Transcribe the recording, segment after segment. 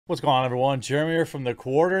What's going on, everyone? Jeremy here from The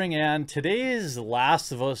Quartering, and today's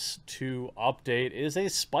Last of Us 2 update is a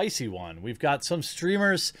spicy one. We've got some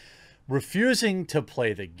streamers refusing to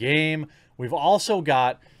play the game. We've also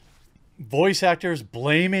got voice actors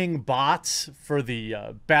blaming bots for the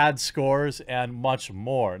bad scores and much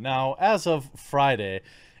more. Now, as of Friday,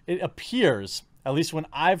 it appears, at least when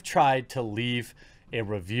I've tried to leave a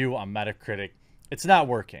review on Metacritic, it's not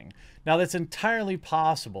working. Now, that's entirely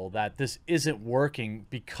possible that this isn't working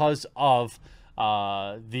because of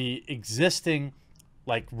the existing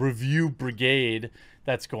review brigade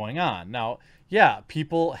that's going on. Now, yeah,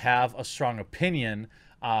 people have a strong opinion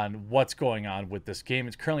on what's going on with this game.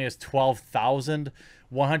 It currently has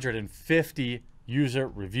 12,150 user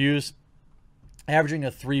reviews, averaging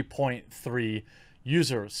a 3.3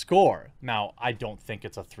 user score. Now, I don't think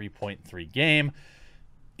it's a 3.3 game.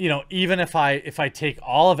 You know, even if I take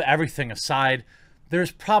all of everything aside,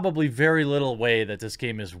 there's probably very little way that this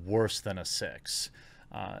game is worse than a 6.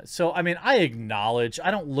 So, I mean, I acknowledge, I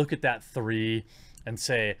don't look at that 3 and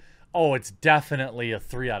say, oh, it's definitely a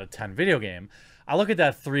 3 out of 10 video game. I look at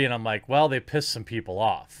that 3 and I'm like, well, they pissed some people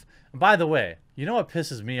off. And by the way, you know what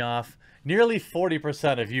pisses me off? Nearly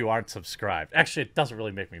 40% of you aren't subscribed. Actually, it doesn't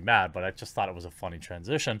really make me mad, but I just thought it was a funny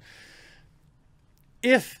transition.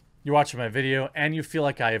 If you're watching my video and you feel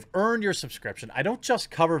like I have earned your subscription, I don't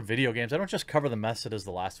just cover video games. I don't just cover the mess that is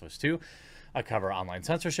The Last of Us 2. I cover online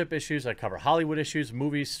censorship issues. I cover Hollywood issues,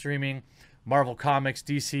 movies, streaming, Marvel Comics,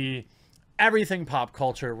 DC, everything pop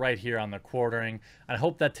culture right here on The Quartering. And I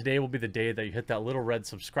hope that today will be the day that you hit that little red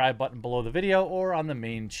subscribe button below the video or on the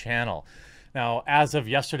main channel. Now, as of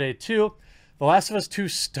yesterday too, The Last of Us 2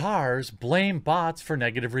 stars blame bots for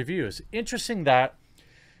negative reviews. Interesting that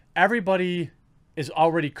everybody is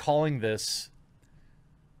already calling this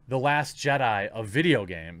the Last Jedi of video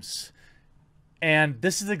games. And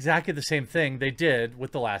this is exactly the same thing they did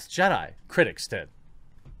with The Last Jedi. Critics did.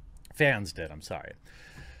 Fans did, I'm sorry.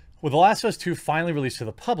 With The Last of Us 2 finally released to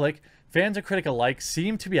the public, fans and critics alike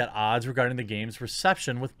seem to be at odds regarding the game's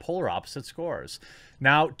reception with polar opposite scores.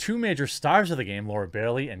 Now, two major stars of the game, Laura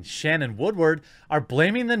Bailey and Shannon Woodward, are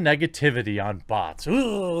blaming the negativity on bots.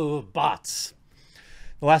 Ooh, bots.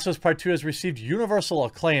 The Last of Us Part 2 has received universal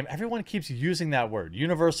acclaim. Everyone keeps using that word,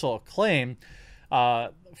 universal acclaim,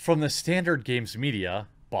 from the Standard Games Media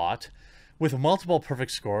bot, with multiple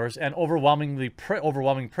perfect scores and overwhelming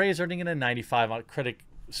praise, earning it a 95 on critic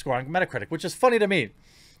score on Metacritic, which is funny to me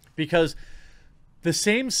because the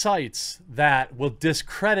same sites that will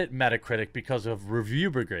discredit Metacritic because of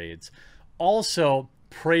review brigades also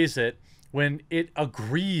praise it when it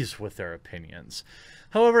agrees with their opinions.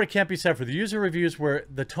 However, it can't be said for the user reviews where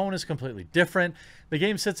the tone is completely different. The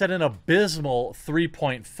game sits at an abysmal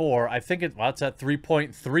 3.4. I think it's at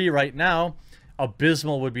 3.3 right now.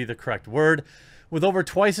 Abysmal would be the correct word, with over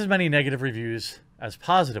twice as many negative reviews as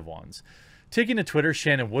positive ones. Taking to Twitter,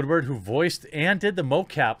 Shannon Woodward, who voiced and did the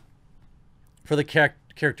mocap for the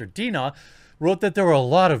character Dina, wrote that there were a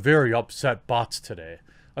lot of very upset bots today,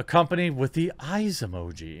 accompanied with the eyes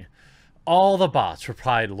emoji. All the bots,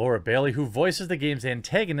 replied Laura Bailey, who voices the game's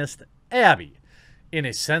antagonist, Abby, in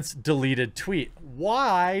a since-deleted tweet.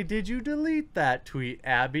 Why did you delete that tweet,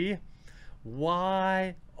 Abby?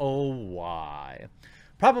 Why, oh why?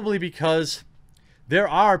 Probably because there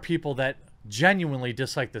are people that genuinely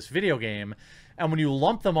dislike this video game, and when you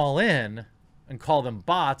lump them all in and call them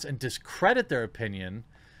bots and discredit their opinion,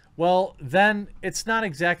 well, then it's not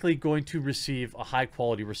exactly going to receive a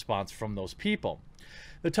high-quality response from those people.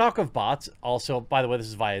 The talk of bots, also, by the way, this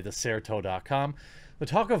is via thecerto.com. The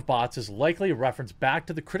talk of bots is likely a reference back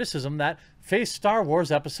to the criticism that faced Star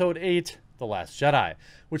Wars Episode 8, The Last Jedi,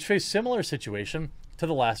 which faced similar situation to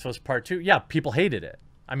The Last of Us Part 2. Yeah, people hated it.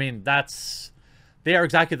 I mean, they are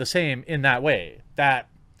exactly the same in that way, that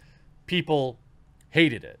people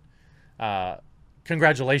hated it.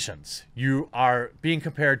 Congratulations. You are being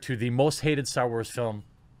compared to the most hated Star Wars film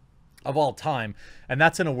of all time, and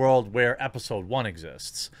that's in a world where Episode 1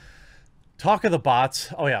 exists. Talk of the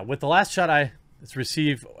bots. Oh yeah, with The Last Jedi,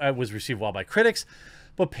 it was received well by critics,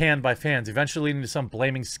 but panned by fans, eventually leading to some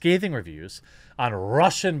blaming scathing reviews on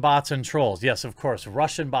Russian bots and trolls. Yes, of course,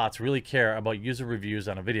 Russian bots really care about user reviews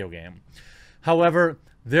on a video game. However,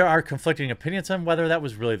 there are conflicting opinions on whether that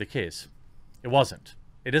was really the case. It wasn't.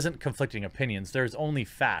 It isn't conflicting opinions. There's only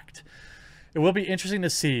fact. It will be interesting to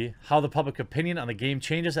see how the public opinion on the game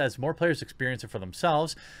changes as more players experience it for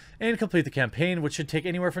themselves and complete the campaign, which should take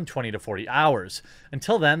anywhere from 20 to 40 hours.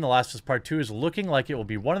 Until then, The Last of Us Part 2 is looking like it will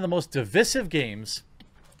be one of the most divisive games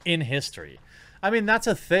in history. I mean, that's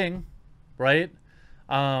a thing, right?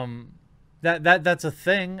 That's a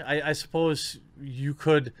thing. I suppose you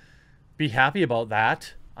could be happy about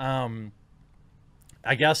that.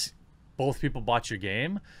 I guess both people bought your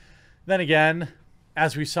game. Then again,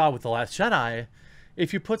 as we saw with The Last Jedi,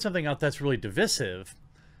 if you put something out that's really divisive,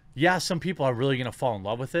 yeah, some people are really going to fall in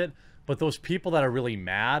love with it, but those people that are really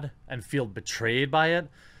mad and feel betrayed by it,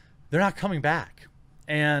 they're not coming back.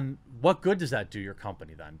 And what good does that do your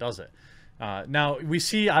company then, does it? Now, we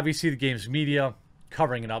see, obviously, the game's media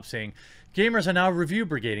covering it up, saying, gamers are now review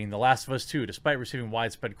brigading The Last of Us 2. Despite receiving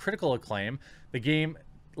widespread critical acclaim, the game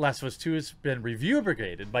Last of Us 2 has been review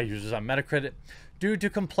brigaded by users on Metacritic due to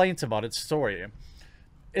complaints about its story.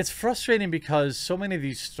 It's frustrating because so many of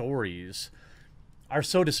these stories are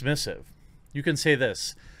so dismissive. You can say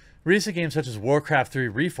this: recent games such as Warcraft 3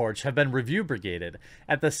 Reforged have been review brigaded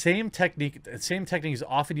at the same technique is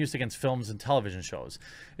often used against films and television shows.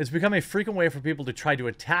 It's become a frequent way for people to try to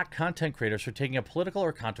attack content creators for taking a political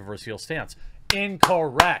or controversial stance.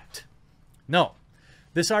 Incorrect. No.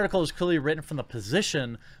 This article is clearly written from the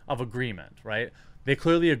position of agreement, right? They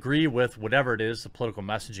clearly agree with whatever it is the political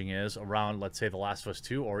messaging is around, let's say, The Last of Us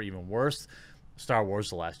 2, or even worse, Star Wars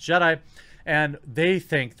The Last Jedi. And they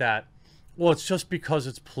think that, well, it's just because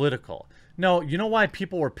it's political. No, you know why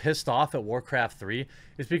people were pissed off at Warcraft 3?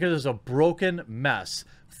 It's because it's a broken mess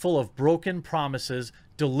full of broken promises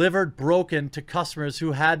delivered broken to customers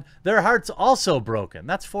who had their hearts also broken.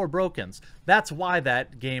 That's 4 brokens. That's why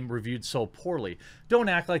that game reviewed so poorly. Don't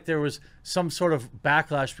act like there was some sort of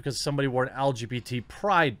backlash because somebody wore an LGBT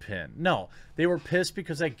pride pin. No, they were pissed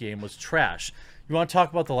because that game was trash. You want to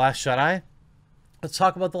talk about The Last Jedi? Let's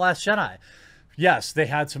talk about The Last Jedi. Yes, they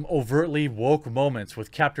had some overtly woke moments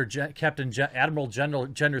with Admiral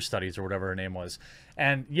Gender Studies, or whatever her name was.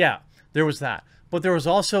 And yeah, there was that. But there was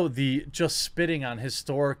also the just spitting on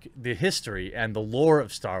the history and the lore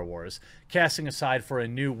of Star Wars, casting aside for a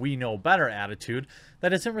new we know better attitude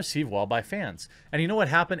that isn't received well by fans. And you know what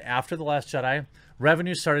happened after The Last Jedi?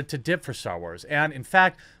 Revenue started to dip for Star Wars. And in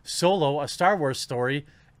fact, Solo, a Star Wars story,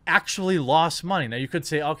 actually lost money. Now you could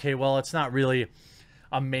say, okay, well, it's not really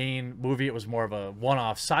a main movie. It was more of a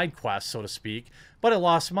one-off side quest, so to speak, but it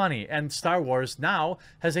lost money. And Star Wars now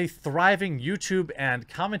has a thriving YouTube and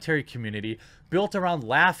commentary community built around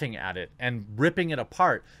laughing at it and ripping it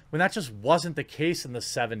apart, when that just wasn't the case in the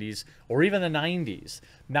 70s or even the 90s.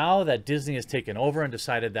 Now that Disney has taken over and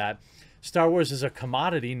decided that Star Wars is a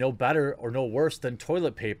commodity no better or no worse than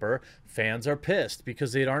toilet paper, fans are pissed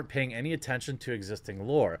because they aren't paying any attention to existing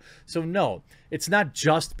lore. So no, it's not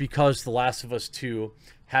just because The Last of Us 2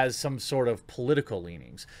 has some sort of political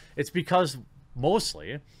leanings. It's because,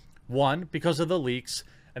 mostly, 1, because of the leaks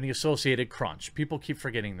and the associated crunch. People keep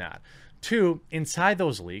forgetting that. 2, inside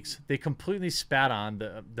those leaks, they completely spat on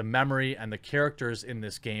the memory and the characters in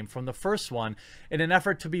this game from the first one in an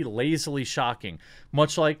effort to be lazily shocking,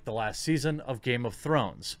 much like the last season of Game of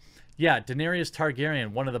Thrones. Yeah, Daenerys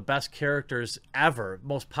Targaryen, one of the best characters ever,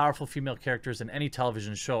 most powerful female characters in any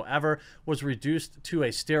television show ever, was reduced to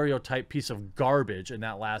a stereotype piece of garbage in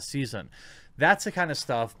that last season. That's the kind of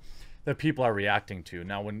stuff that people are reacting to.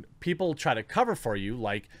 Now, when people try to cover for you,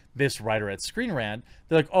 like this writer at Screen Rant,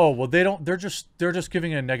 they're like, oh, well, they're just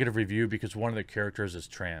giving a negative review because one of the characters is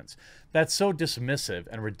trans. That's so dismissive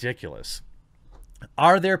and ridiculous.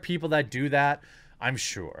 Are there people that do that? I'm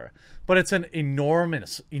sure. But it's an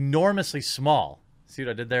enormously small, see what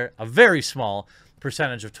I did there? A very small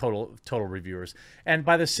percentage of total reviewers. And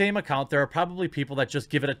by the same account, there are probably people that just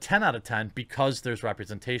give it a 10 out of 10 because there's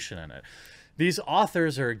representation in it. These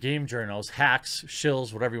authors or game journals, hacks,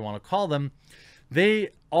 shills, whatever you want to call them, they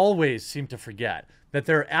always seem to forget that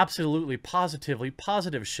there are absolutely positively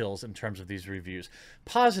positive shills in terms of these reviews.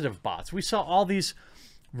 Positive bots. We saw all these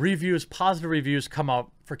reviews, positive reviews, come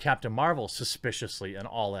out for Captain Marvel suspiciously and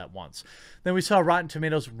all at once. Then we saw Rotten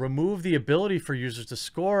Tomatoes remove the ability for users to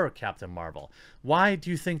score Captain Marvel. Why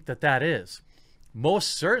do you think that that is?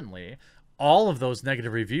 Most certainly, all of those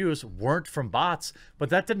negative reviews weren't from bots, but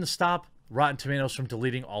that didn't stop Rotten Tomatoes from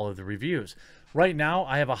deleting all of the reviews. Right now,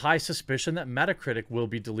 I have a high suspicion that Metacritic will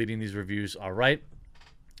be deleting these reviews, all right?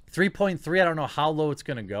 3.3, I don't know how low it's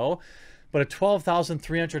going to go, but at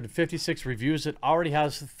 12,356 reviews, it already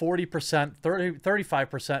has 40%,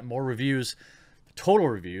 35% more reviews, total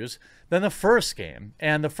reviews, than the first game.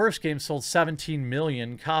 And the first game sold 17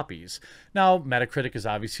 million copies. Now, Metacritic is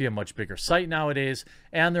obviously a much bigger site nowadays,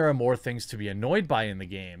 and there are more things to be annoyed by in the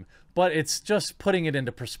game, but it's just putting it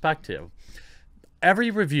into perspective. Every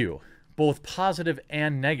review, both positive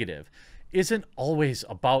and negative, isn't always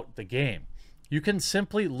about the game. You can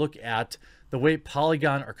simply look at the way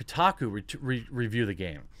Polygon or Kotaku review the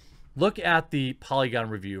game. Look at the Polygon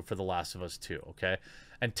review for The Last of Us 2, okay?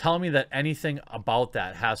 And tell me that anything about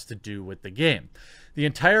that has to do with the game. The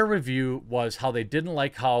entire review was how they didn't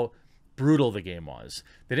like how brutal the game was.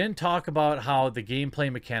 They didn't talk about how the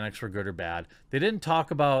gameplay mechanics were good or bad. They didn't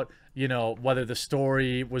talk about, you know, whether the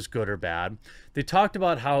story was good or bad. They talked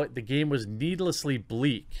about how the game was needlessly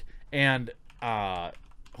bleak. And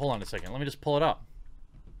hold on a second, let me just pull it up,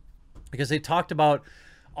 because they talked about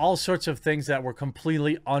all sorts of things that were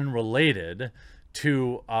completely unrelated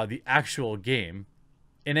to the actual game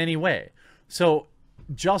in any way. So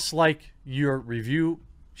just like your review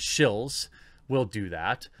shills will do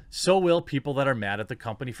that, so will people that are mad at the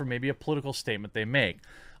company for maybe a political statement they make.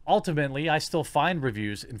 Ultimately, I still find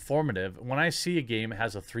reviews informative. When I see a game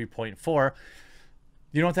has a 3.4,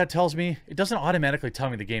 you know what that tells me? It doesn't automatically tell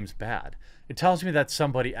me the game's bad. It tells me that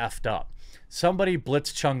somebody effed up. Somebody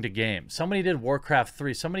blitz-chunged a game. Somebody did Warcraft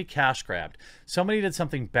 3. Somebody cash grabbed. Somebody did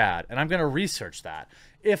something bad, and I'm going to research that.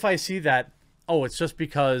 If I see that, oh, it's just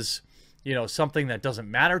because, you know, something that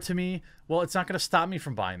doesn't matter to me, well, it's not going to stop me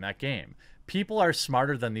from buying that game. People are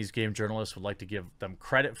smarter than these game journalists would like to give them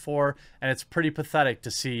credit for, and it's pretty pathetic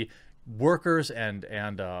to see workers and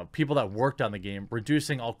people that worked on the game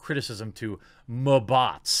reducing all criticism to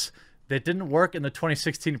mobots. That didn't work in the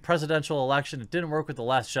 2016 presidential election. It didn't work with The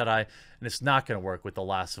Last Jedi, and it's not going to work with The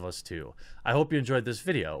Last of Us 2. I hope you enjoyed this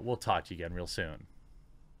video. We'll talk to you again real soon.